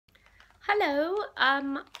Hello,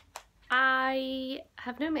 I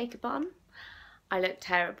have no makeup on. I look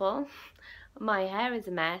terrible. My hair is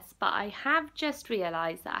a mess, but I have just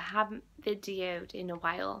realised that I haven't videoed in a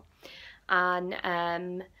while.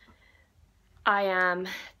 And I am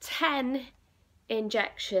 10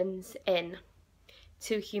 injections in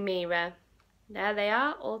to Humira. There they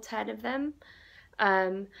are, all 10 of them.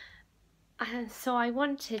 And so I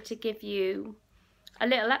wanted to give you a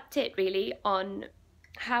little update really on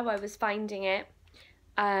how I was finding it,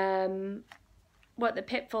 what the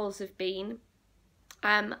pitfalls have been,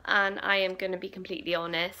 and I am going to be completely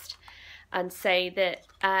honest and say that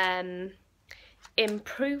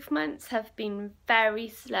improvements have been very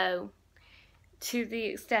slow, to the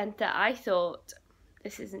extent that I thought,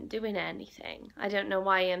 this isn't doing anything. I don't know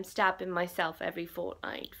why I'm stabbing myself every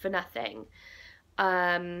fortnight for nothing.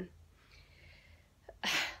 The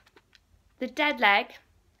dead leg,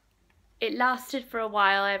 it lasted for a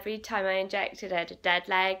while. Every time I injected I had a dead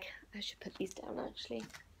leg. I should put these down actually.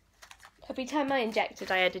 Every time I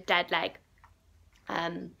injected I had a dead leg.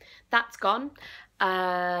 That's gone.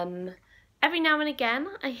 Every now and again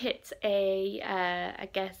I hit I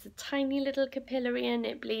guess a tiny little capillary and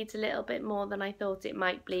it bleeds a little bit more than I thought it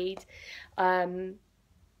might bleed. But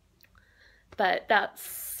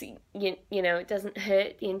that's, you know, it doesn't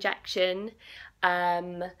hurt the injection.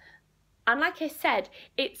 And like I said,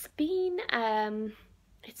 it's been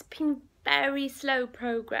very slow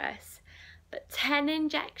progress, but 10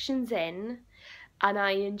 injections in, and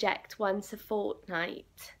I inject once a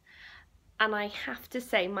fortnight. And I have to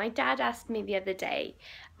say, my dad asked me the other day,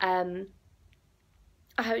 how's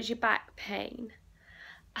your back pain?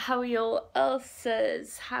 How are your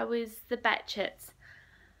ulcers? How is the betchets?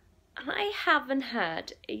 And I haven't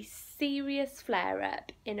had a serious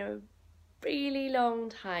flare-up in a really long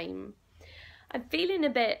time. I'm feeling a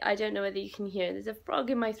bit, I don't know whether you can hear, there's a frog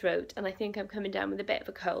in my throat and I think I'm coming down with a bit of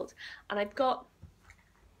a cold. And I've got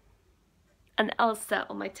an ulcer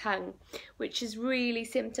on my tongue, which is really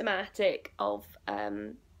symptomatic of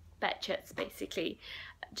betchets, basically,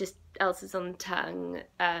 just ulcers on the tongue.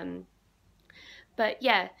 But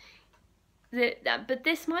yeah, but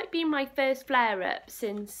this might be my first flare-up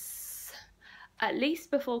since at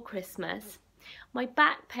least before Christmas. My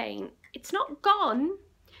back pain, it's not gone,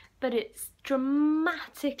 but it's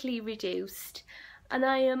dramatically reduced, and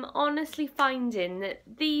I am honestly finding that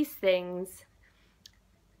these things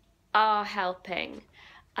are helping,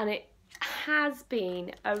 and it has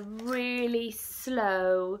been a really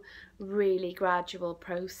slow, really gradual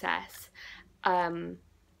process, and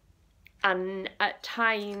at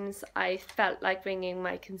times I felt like ringing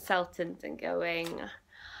my consultant and going,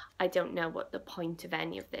 I don't know what the point of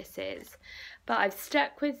any of this is, but I've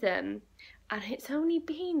stuck with them. And it's only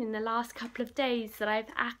been in the last couple of days that I've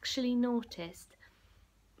actually noticed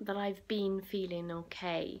that I've been feeling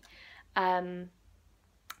okay. The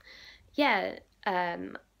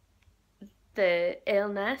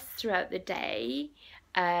illness throughout the day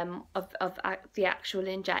of the actual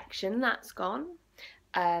injection, that's gone.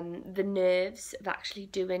 The nerves of actually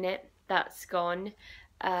doing it, that's gone.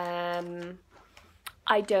 I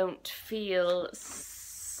don't feel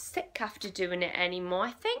sick after doing it anymore.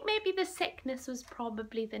 I think maybe the sickness was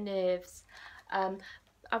probably the nerves.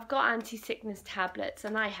 I've got anti-sickness tablets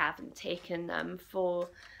and I haven't taken them for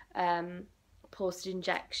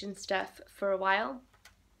post-injection stuff for a while.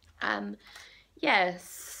 Yeah,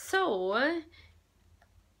 so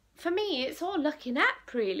for me it's all looking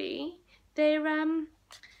up really. They've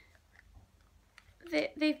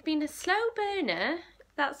been a slow burner,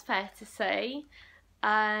 that's fair to say,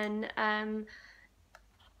 and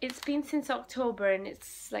it's been since October and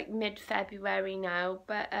it's like mid-February now,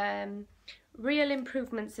 but real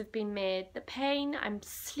improvements have been made. The pain, I'm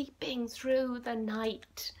sleeping through the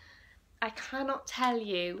night. I cannot tell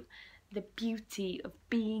you the beauty of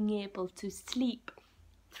being able to sleep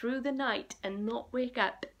through the night and not wake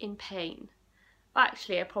up in pain. Well,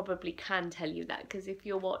 actually, I probably can tell you that, because if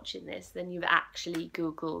you're watching this, then you've actually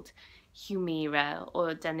Googled Humira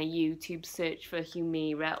or done a YouTube search for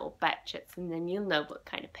Humira or betchets, and then you'll know what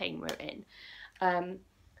kind of pain we're in.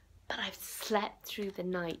 But I've slept through the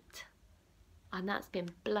night and that's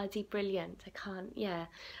been bloody brilliant. I can't, yeah.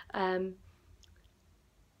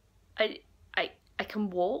 I can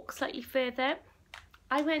walk slightly further.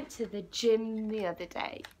 I went to the gym the other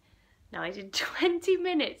day. Now I did 20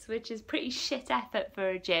 minutes, which is pretty shit effort for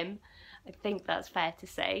a gym. I think that's fair to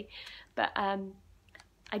say. But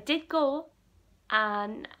I did go,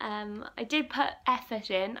 and I did put effort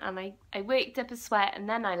in, and I worked up a sweat and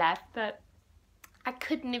then I left, but I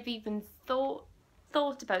couldn't have even thought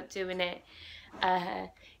about doing it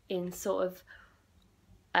in sort of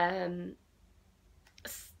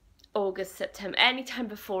August, September, any time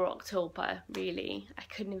before October, really. I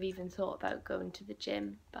couldn't have even thought about going to the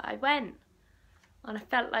gym, but I went. And I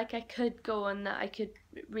felt like I could go and that I could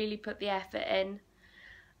really put the effort in.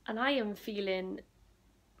 And I am feeling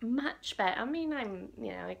much better. I mean,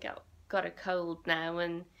 I got a cold now,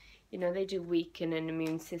 and, they do weaken an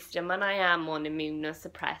immune system, and I am on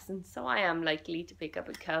immunosuppressants, so I am likely to pick up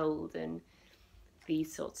a cold and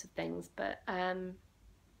these sorts of things. But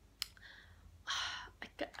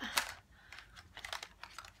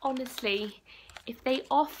honestly, if they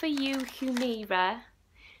offer you Humira,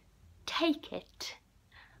 take it.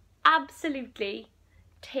 Absolutely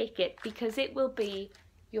take it, because it will be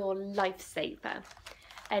your lifesaver.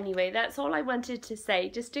 Anyway, that's all I wanted to say.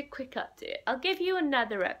 Just a quick update. I'll give you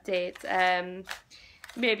another update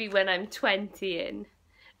maybe when I'm 20 in,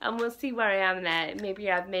 and we'll see where I am there. Maybe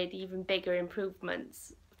I've made even bigger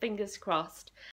improvements. Fingers crossed.